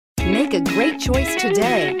Make a great choice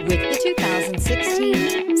today with the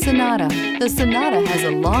 2016 Sonata. The Sonata has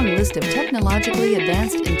a long list of technologically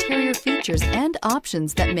advanced interior features and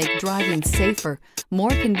options that make driving safer, more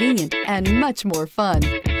convenient, and much more fun.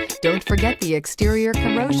 Don't forget the exterior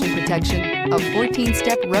corrosion protection, a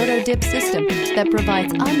 14-step roto-dip system that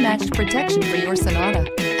provides unmatched protection for your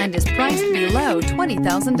Sonata and is priced below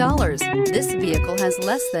 $20,000. This vehicle has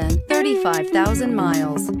less than 35,000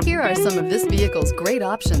 miles. Here are some of this vehicle's great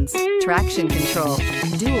options: traction control,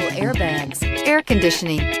 dual airbags, air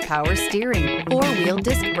conditioning, power steering, four-wheel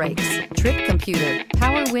disc brakes, trip computer,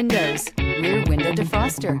 power windows, rear window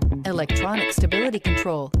defroster, electronic stability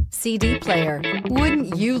control, CD player.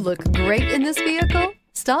 Wouldn't you look great in this vehicle?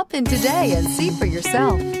 Stop in today and see for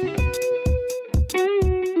yourself.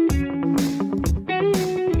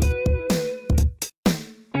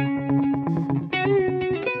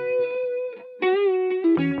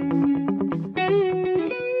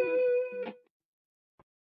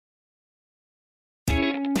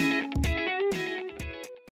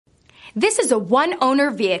 This is a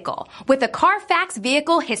one-owner vehicle with a Carfax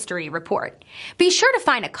Vehicle History Report. Be sure to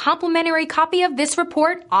find a complimentary copy of this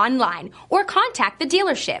report online or contact the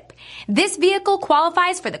dealership. This vehicle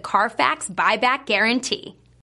qualifies for the Carfax Buyback Guarantee.